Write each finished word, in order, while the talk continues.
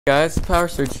Guys, Power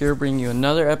Surge here, bringing you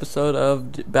another episode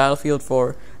of Battlefield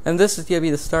 4, and this is going to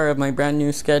be the start of my brand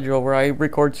new schedule where I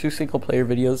record 2 single player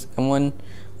videos and 1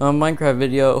 Minecraft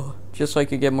video, just so I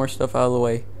could get more stuff out of the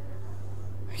way.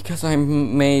 Because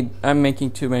I'm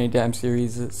making too many damn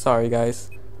series. Sorry,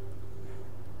 guys.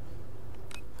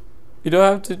 You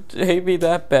don't have to hate me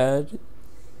that bad.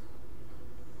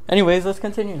 Anyways, let's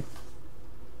continue.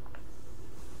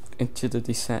 Into the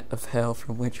descent of hell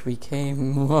from which we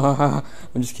came. I'm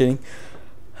just kidding.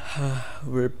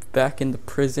 We're back in the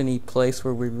prison-y place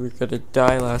where we were gonna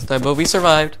die last time, but we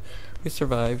survived. We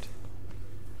survived.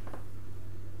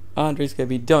 Andre's gonna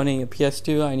be donating a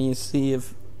PS2. I need to see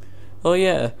if... Oh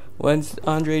yeah, once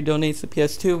Andre donates the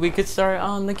PS2, we could start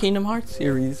on the Kingdom Hearts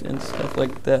series and stuff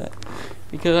like that.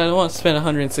 Because I don't want to spend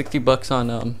 160 bucks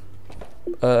on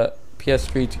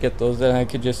PS3 to get those, and I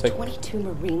could just like 22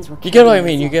 Marines were. You get what I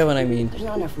mean? You get what I mean? There's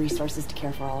not enough resources to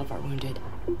care for all of our wounded.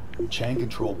 Chain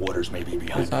control waters may be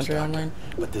behind Is us, Andre Doctor, online?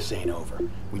 but this ain't over.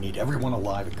 We need everyone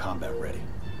alive and combat ready.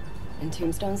 And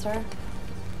Tombstone, sir?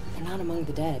 They're not among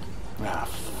the dead. Ah,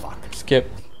 fuck. Skip.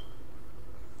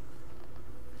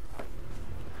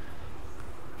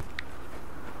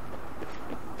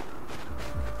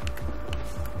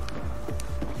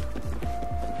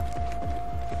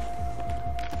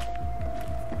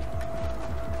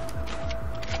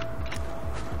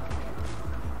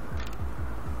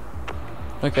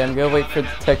 Okay, I'm gonna wait for the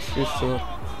textures to...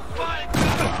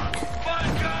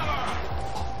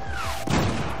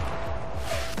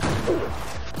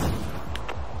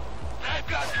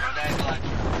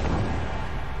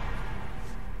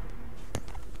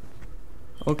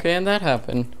 Okay, and that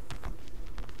happened.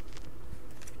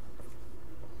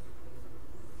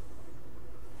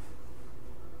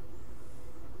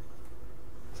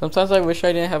 Sometimes I wish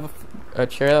I didn't have a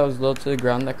chair that was low to the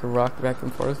ground that could rock back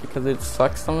and forth, because it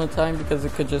sucks some of the time because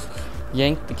it could just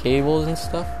yank the cables and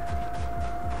stuff.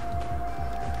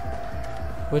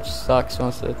 Which sucks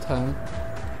most of the time.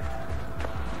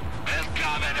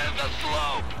 Incoming in the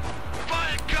slope!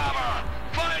 Find cover!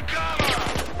 Find cover!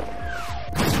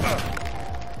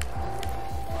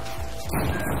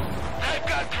 They've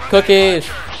got Cookies!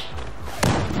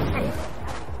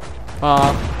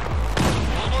 Aw.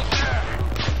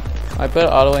 I put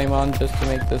auto aim on just to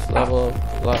make this level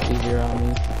a lot easier on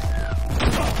me.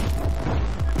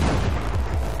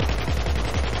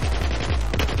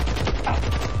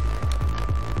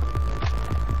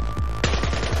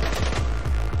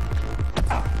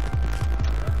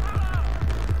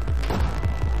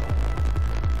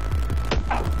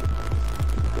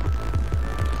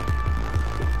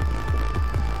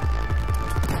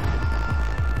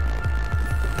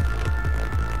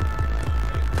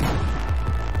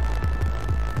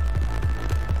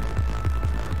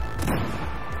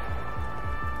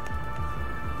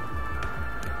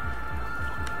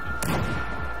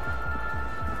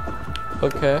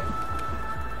 Okay.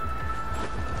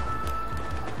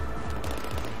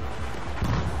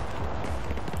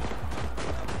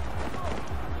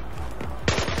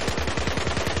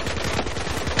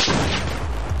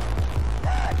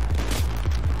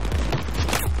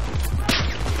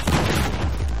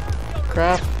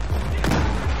 Crap.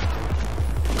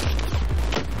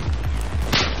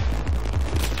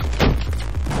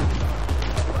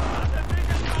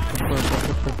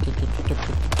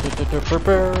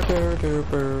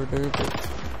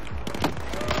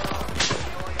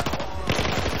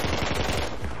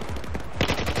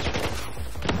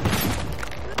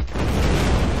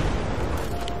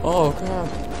 Oh god.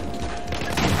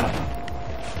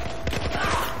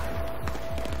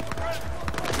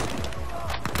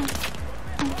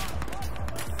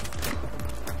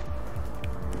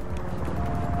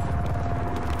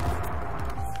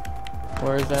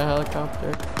 Where is that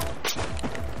helicopter?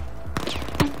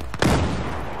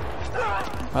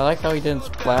 I like how he didn't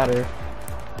splatter.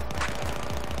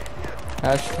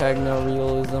 Hashtag no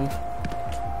realism.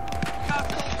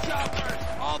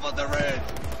 over the ridge!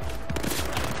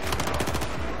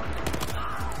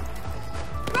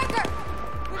 Wrecker!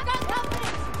 We've got company!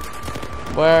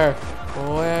 Where?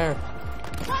 Where?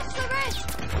 Watch the ridge!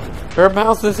 Her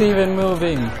mouse is even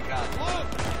moving.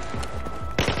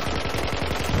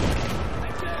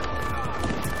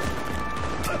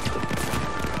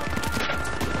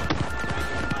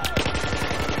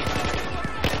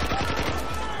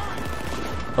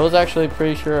 I was actually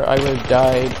pretty sure I would have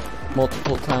died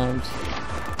multiple times.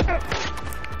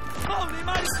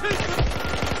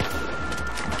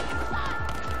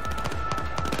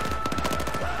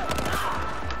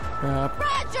 Crap.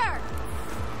 Roger!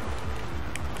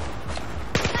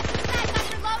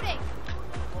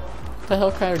 What the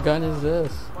hell kind of gun is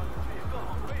this?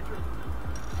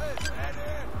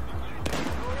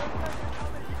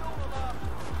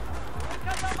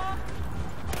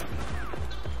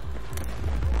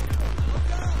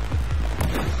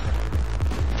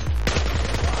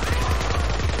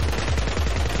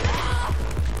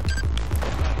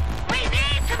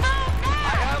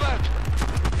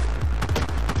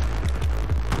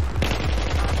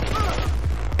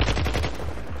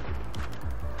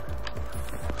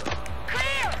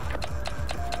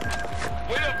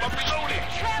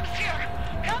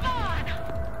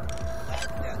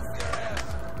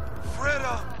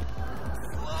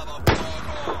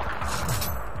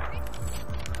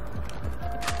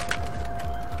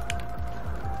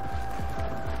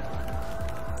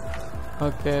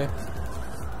 Okay.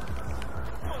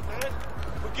 Come on, man.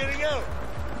 We're getting out.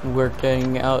 We're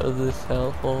getting out of this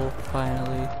hellhole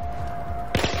finally.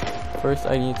 First,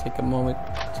 I need to take a moment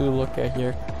to look at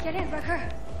here. Get in, Rucker.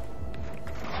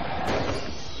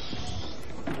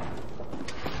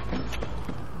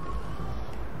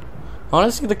 I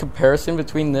want to see the comparison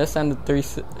between this and the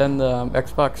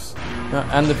Xbox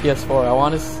and the PS4.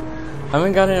 I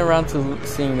haven't gotten around to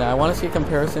seeing that. I want to see a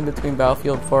comparison between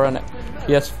Battlefield 4 and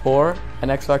PS4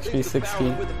 and Xbox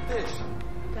 360.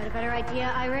 Got a better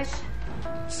idea, Irish?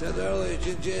 Said earlier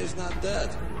Ginger is not dead.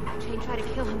 Jane tried to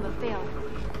kill him but failed.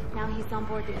 Now he's on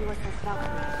board the USS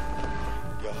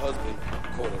Valkyrie. Your husband,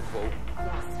 quote unquote.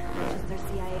 Yes, just their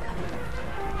CIA coming in.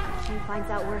 Jane finds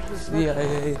out where he's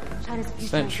CIA, China's future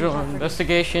Central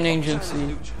Investigation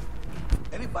Agency.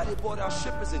 Anybody aboard our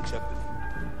ship is in jeopardy.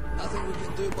 Nothing we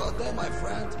can do about that, my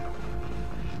friend.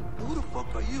 Who the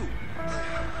fuck are you?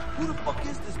 Who the fuck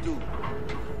is this dude?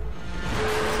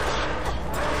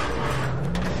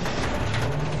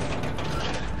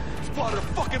 It's part of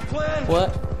the fucking plan.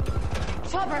 What?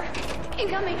 Chopper,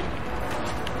 incoming.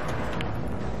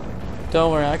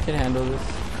 Don't worry, I can handle this.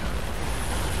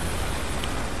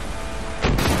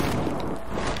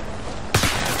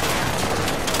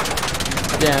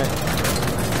 Damn it.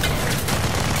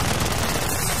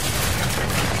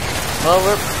 Well,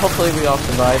 hopefully we all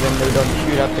survive and they don't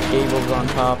shoot at the cables on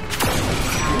top.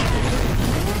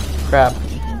 Crap.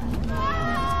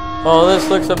 Oh, this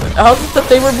looks up. How is it that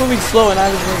they were moving slow and I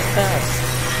was moving fast?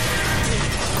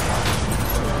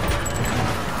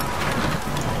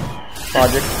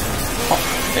 Project.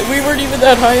 Oh, we weren't even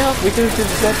that high up. We could have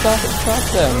just jumped off and shot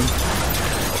them.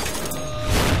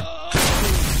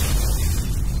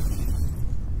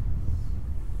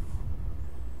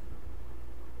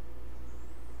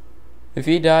 If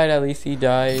he died, at least he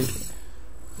died.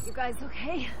 You guys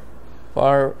okay?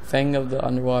 Far Fang of the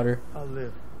underwater. I'll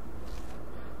live.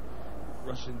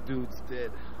 Russian dude's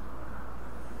dead.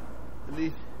 At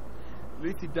least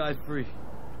he died free.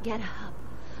 Get up.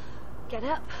 Get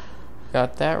up.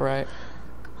 Got that right.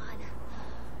 Come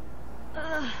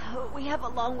on. We have a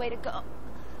long way to go.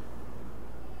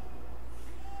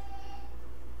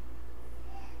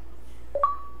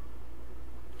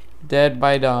 Dead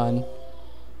by dawn.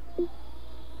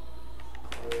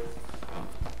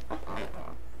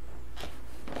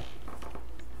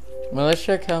 Well, let's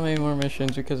check how many more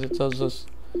missions because it tells us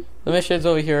the missions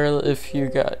over here. If you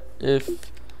got, I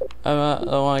don't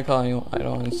want to call anyone. I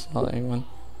don't want to tell anyone.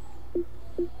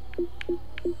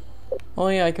 Oh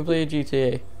yeah, I completed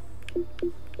GTA.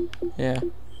 Yeah.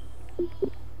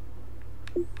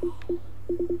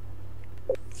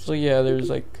 So yeah, there's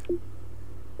like.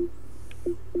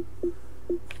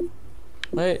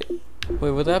 Wait,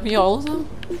 would that be all of them?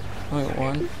 Wait,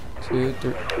 1, 2,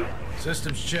 3.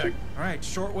 Systems check. Alright,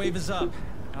 shortwave is up.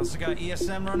 I also got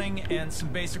ESM running and some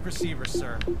basic receivers,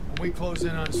 sir. When we close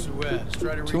in on Suez,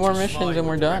 try to reach 2 more a missions Somalia and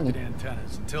we're with done. directed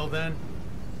antennas. Until then,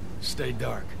 stay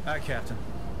dark. Aye, Captain.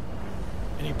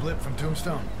 Any blip from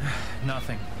Tombstone?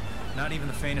 Nothing. Not even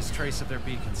the faintest trace of their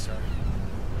beacon, sir.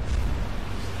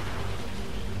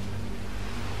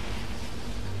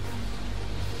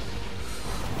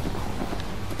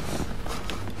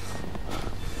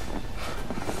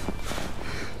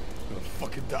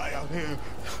 Fucking die out here.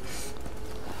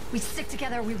 We stick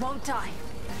together, we won't die.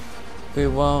 We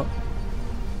won't.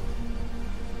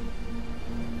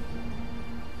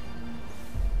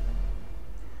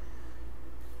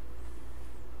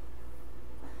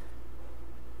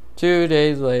 Two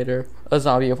days later, a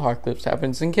zombie apocalypse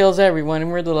happens and kills everyone,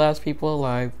 and we're the last people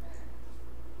alive.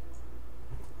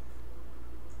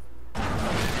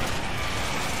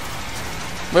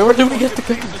 Wait, where did we get the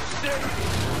gun? Do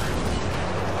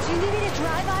you need me to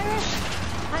drive, Irish?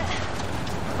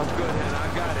 I'm good, Hannah. I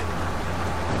got it.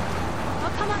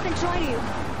 I'll come up and join you.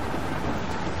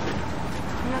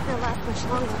 We're not gonna last much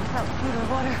longer without food or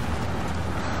water.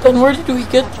 Then where did we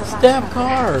get this damn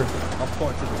car? I'll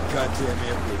park to this goddamn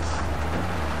airbase.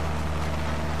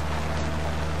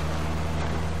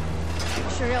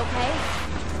 Sure you're okay?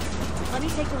 Let me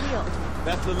take the wheel.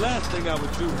 That's the last thing I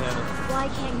would do, Hannah. Why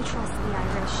can't you trust me,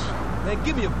 Irish? Man,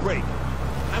 give me a break.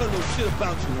 I don't know shit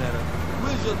about you, Hannah.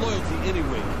 Where's your loyalty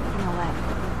anyway? You know what?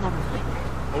 Never mind.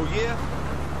 Oh, yeah?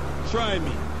 Try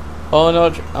me. Oh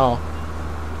no, oh.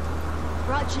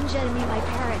 Brought Ginger and me my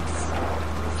parents,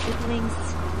 my siblings,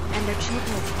 and their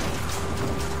children.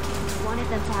 Wanted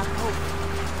them to have hope.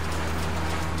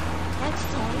 Next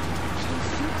day, Chief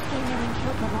Soups came in and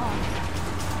killed them all.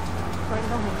 Burned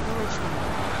them and pillaged them.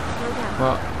 Slow down.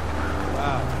 Well,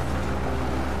 Wow.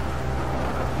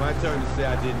 It's my turn to say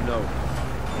I didn't know.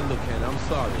 Hey, look, Hannah, I'm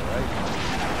sorry, right?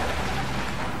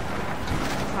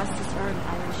 trust is earned,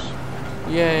 Irish.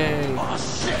 Yay. Oh,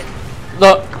 shit!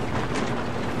 Look.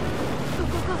 Go,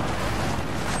 go, go.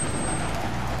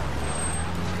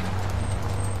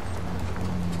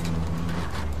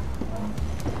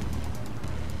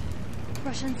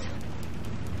 Russians.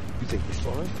 You think they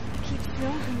saw us? Keep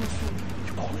still and listen.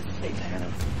 You call it safe,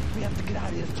 Hannah. We have to get out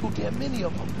of here. There's too damn many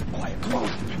of them. Quiet, come on.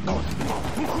 Come on.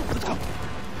 Let's go.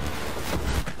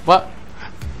 What?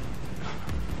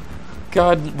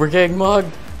 God, we're getting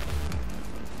mugged.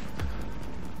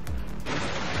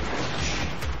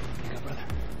 Yeah, brother.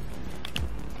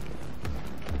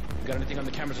 You got anything on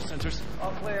the cameras or sensors?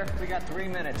 All clear. We got 3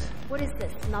 minutes. What is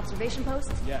this? An observation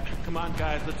post? Yeah, come on,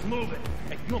 guys, let's move it.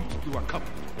 Hey, you are couple.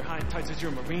 You're high and tight as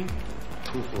you're a Marine?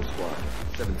 2 full squad.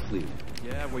 7 fleet.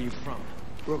 Yeah, where you from?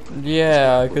 Brooklyn.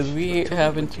 Yeah, because we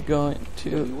happen to go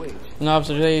to an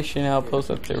observation outpost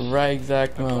at the right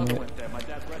exact My brother moment. went there. My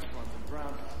dad's restaurant in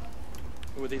Brown.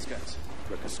 Who are these guys?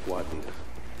 Recca's squad leader.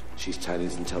 She's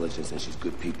Chinese intelligence and she's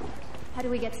good people. How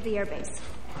do we get to the airbase?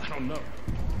 I don't know.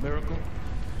 Miracle?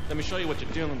 Let me show you what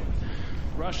you're dealing with.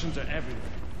 Russians are everywhere.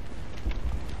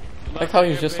 I like how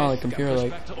he's just on the computer, like.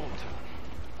 Back to Old Town.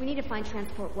 We need to find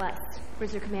Transport West.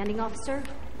 Where's your commanding officer?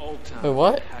 Old Town. Wait,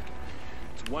 what? Hackett.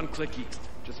 It's 1 click east.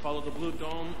 Just follow the blue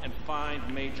dome and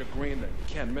find Major Greenland. You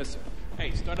can't miss her.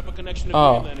 Hey, start up a connection to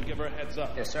Greenland and give her a heads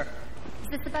up. Yes, sir. Is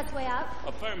this the best way out?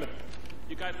 Affirmative.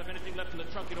 You guys have anything left in the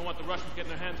trunk you don't want the Russians getting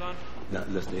their hands on? Not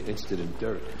unless they're interested in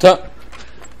dirt.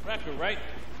 Record, right?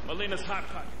 Molina's Hot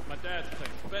Pot, my dad's place.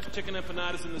 Best chicken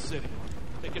empanadas in the city.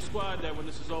 Take your squad there when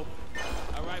this is over.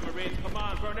 All right, Marines, come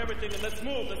on, burn everything and let's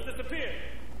move. Let's disappear.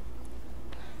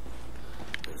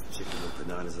 There's chicken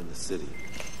empanadas in the city.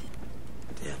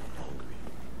 Damn, I'm hungry.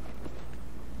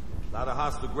 A lot of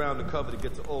hostile ground to cover to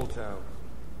get to Old Town.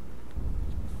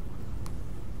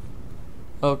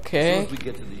 As soon Okay. as we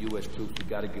get to the U.S. troops, we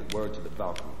gotta get word to the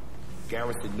Valkyrie.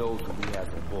 Garrison knows who he has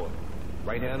on board.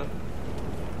 Right, Hannah?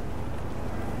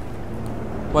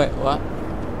 Wait, what?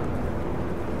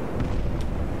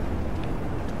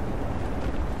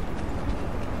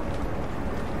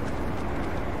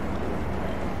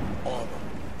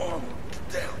 Armor. Get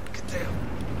down. Get down.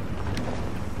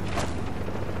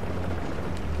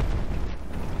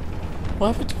 What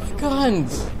happened to my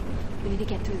guns? We need to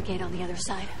get through the gate on the other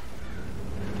side.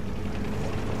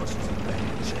 Russians are back in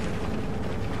jail.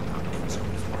 Our intel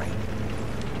is right.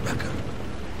 Becca,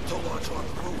 don't launch on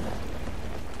the roof.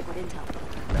 What intel?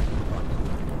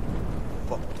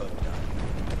 Fucked up guy.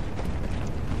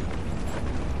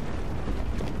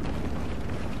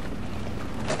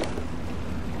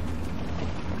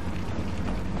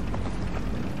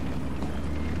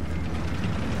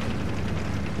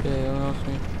 Yeah, don't ask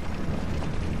me.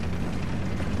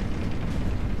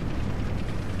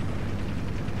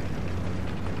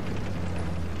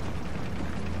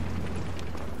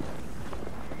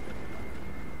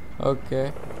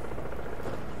 Okay.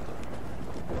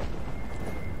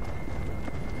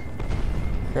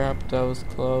 Crap, that was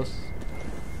close.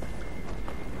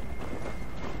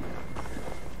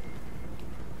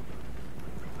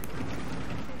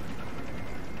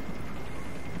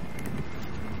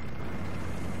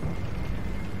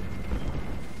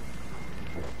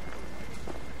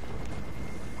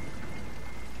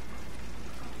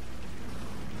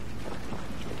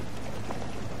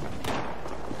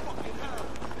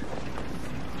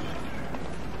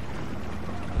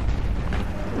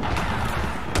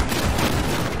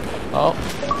 Oh.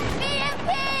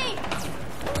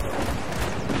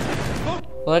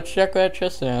 Let's check what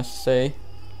Tristan has to say.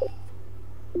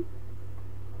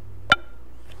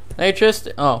 Hey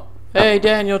Tristan. Oh. Hey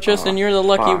Daniel, Tristan, you're the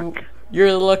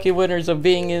lucky winners of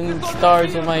being in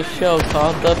stars of my show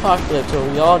called The Apocalypse,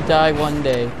 where we all die one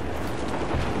day.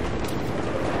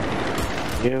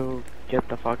 You get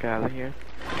the fuck out of here.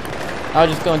 I'll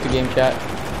just go into game chat.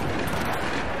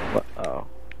 Uh-oh.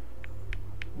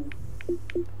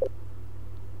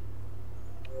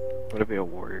 Would it be a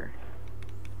warrior?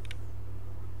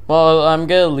 Well, I'm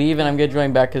gonna leave and I'm gonna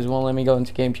join back because it won't let me go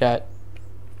into game chat.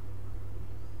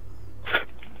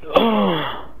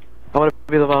 I want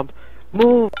to be the bomb.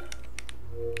 Move!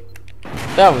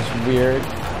 That was weird.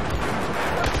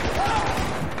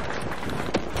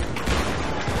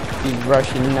 These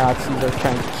Russian Nazis are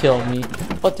trying to kill me.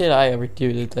 What did I ever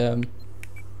do to them?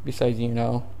 Besides, you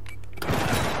know.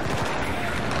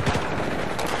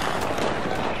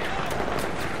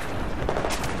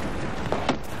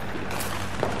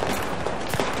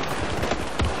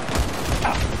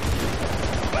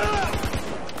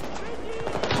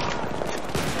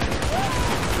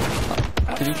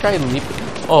 Did he try and leap?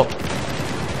 Oh.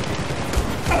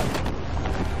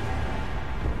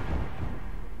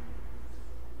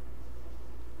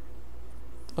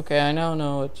 Okay, I now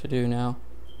know what to do now.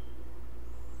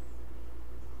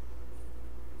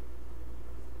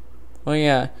 Oh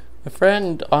yeah, my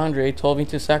friend Andre told me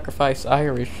to sacrifice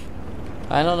Irish.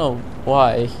 I don't know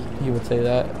why he would say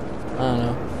that. I don't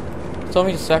know. He told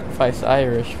me to sacrifice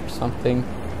Irish for something.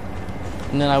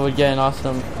 And then I would get an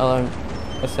awesome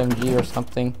SMG or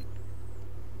something.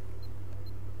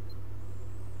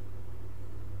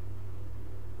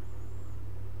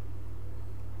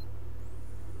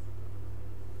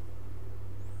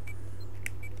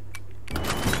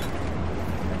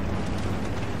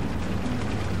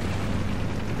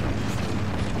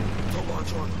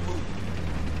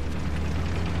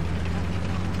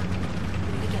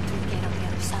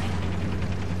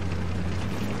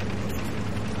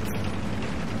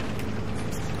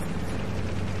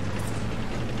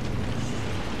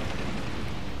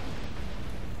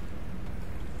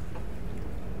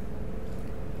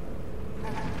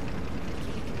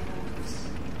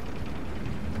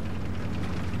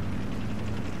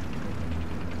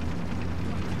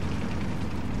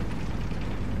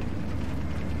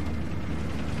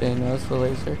 They notice the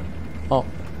laser. Oh.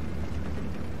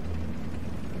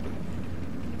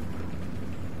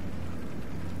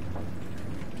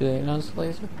 Do they notice the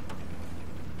laser?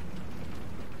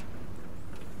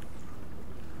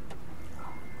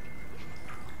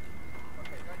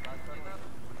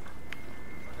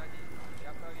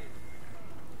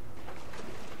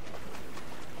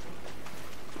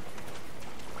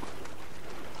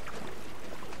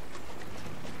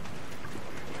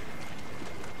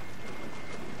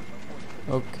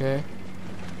 Okay.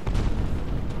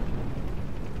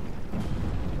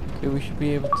 Okay, we should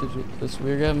be able to do this.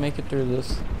 We're gonna make it through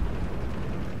this.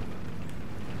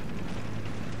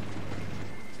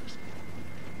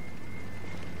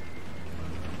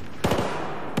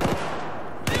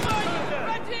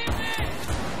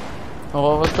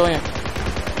 Oh, what's going on?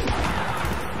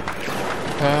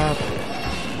 Crap.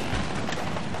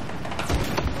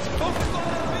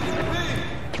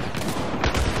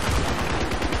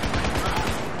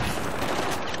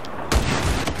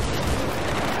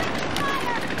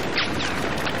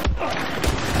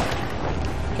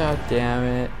 God damn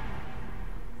it.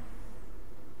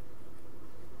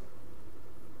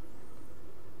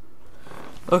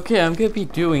 Okay, I'm gonna be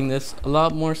doing this a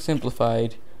lot more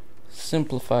simplified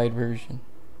version.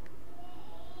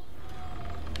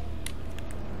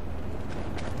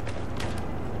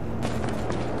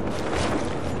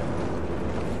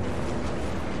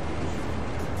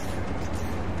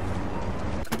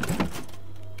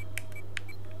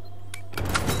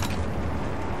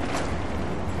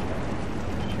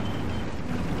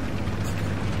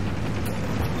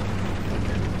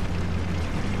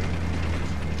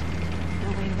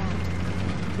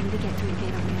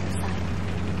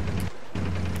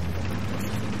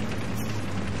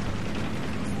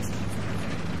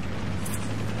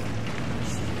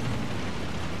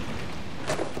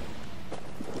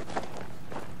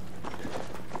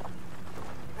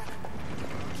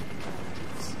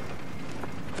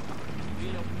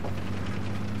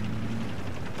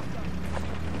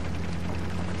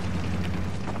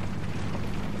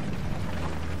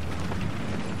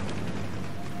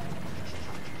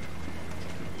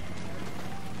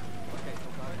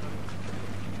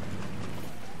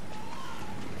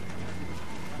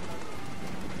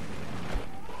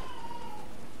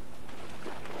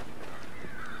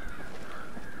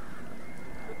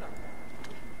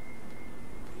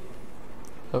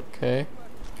 Okay,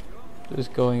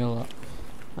 just going along.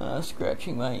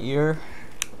 Scratching my ear.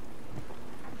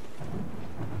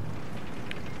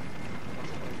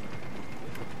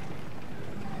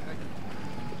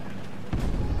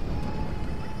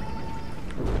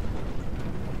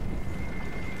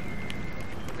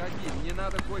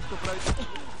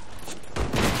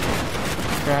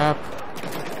 Crap.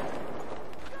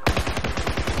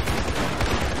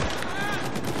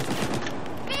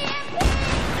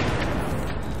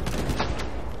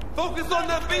 Focus on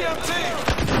that BMP!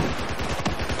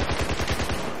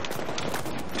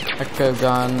 I could have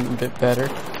gone a bit better.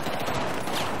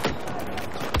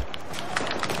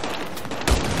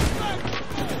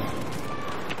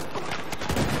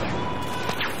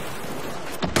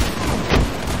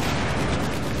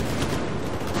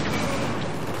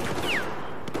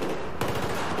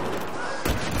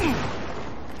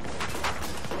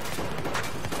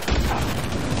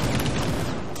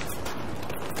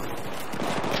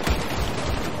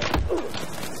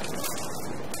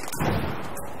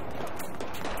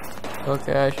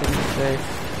 Okay, I should be safe.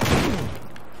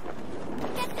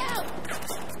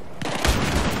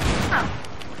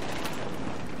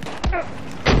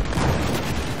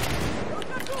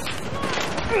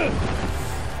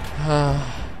 You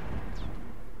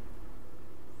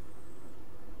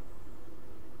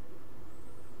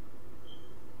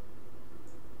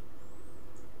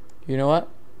know what?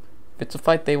 If it's a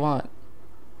fight they want.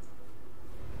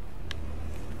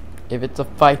 If it's a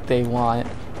fight they want.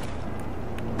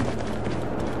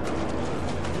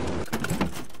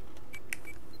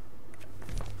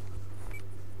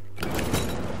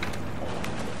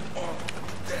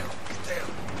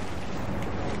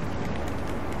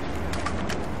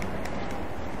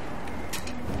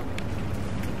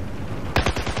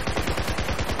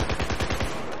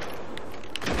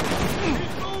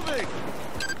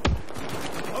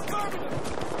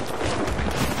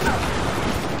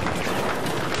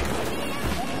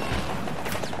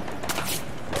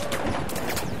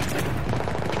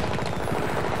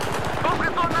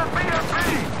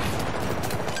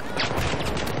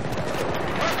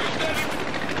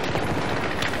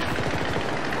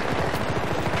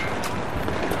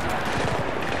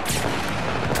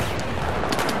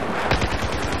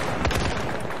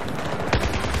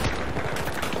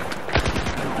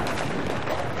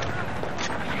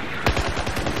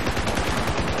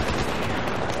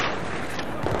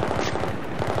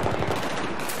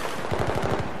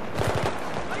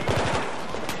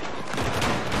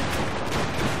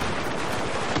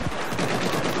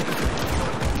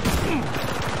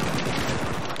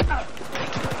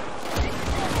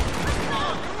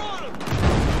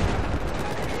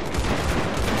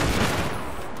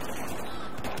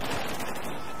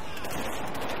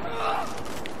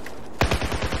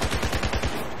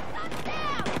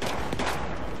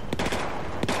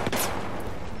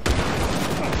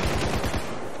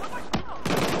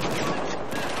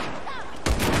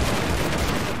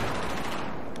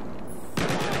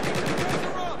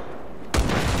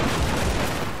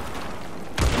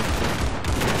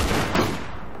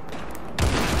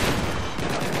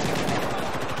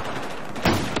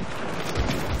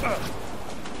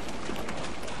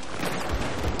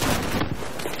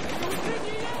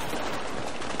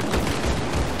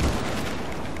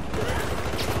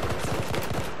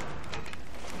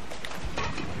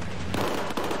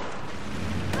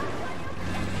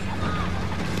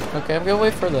 Okay, I'm gonna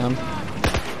wait for them.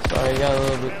 Sorry, I got a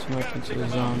little bit too much into the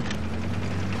zone.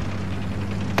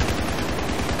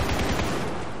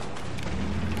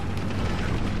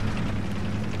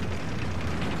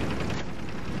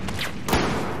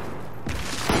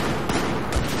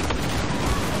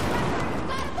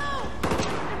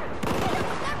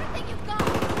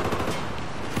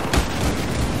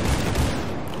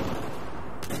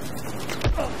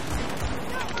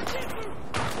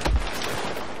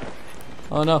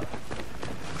 Oh no.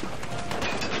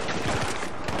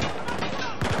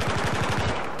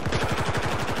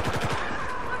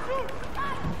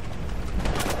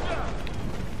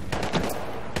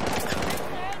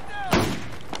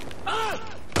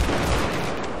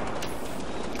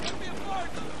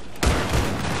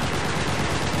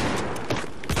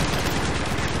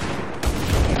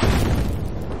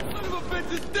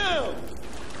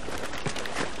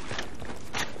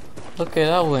 Okay,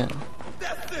 that went.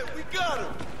 That's it, we got him.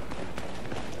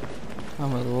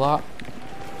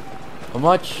 I'm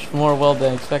much more well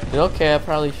than expected. Okay, I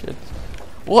probably should.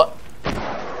 What?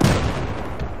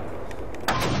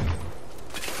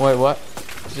 Wait, what?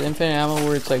 Is it infinite ammo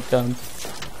where it's like done?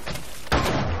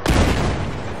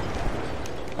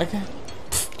 Okay.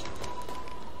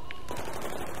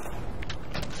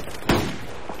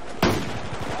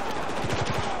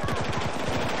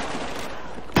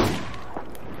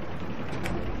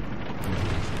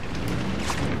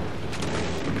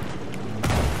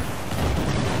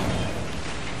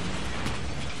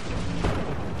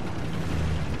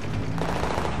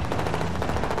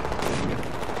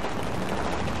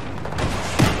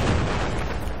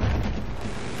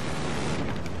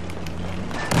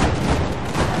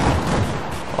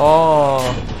 Oh.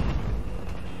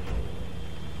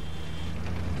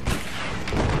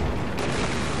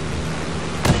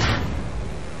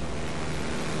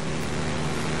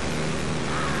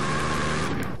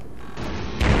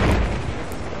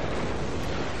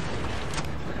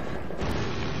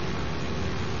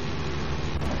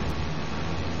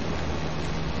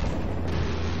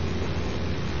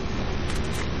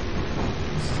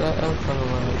 What's that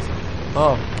otherwise?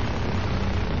 Oh.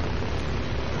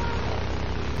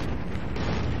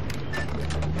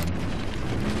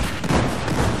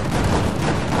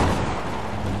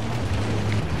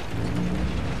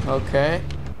 Okay.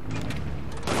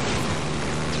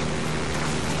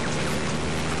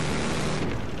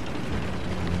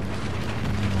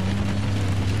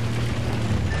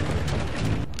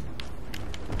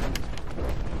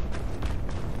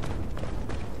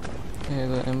 Okay,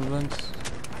 the ambulance.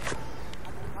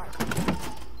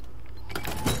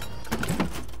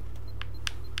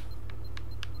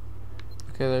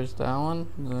 Okay, there's that one.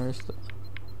 There's the.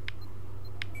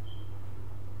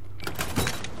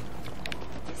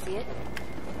 You see it?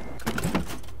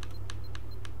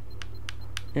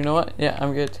 You know what? Yeah, I'm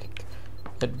gonna take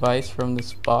advice from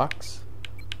this box.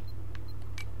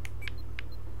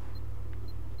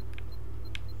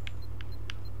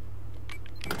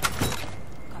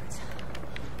 Guards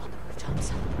on the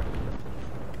rooftops.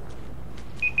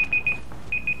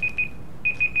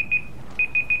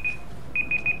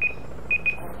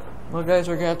 Well guys,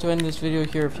 we're gonna have to end this video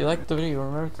here. If you liked the video,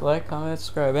 remember to like, comment,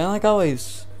 subscribe, and like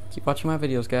always, keep watching my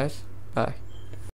videos, guys. Bye.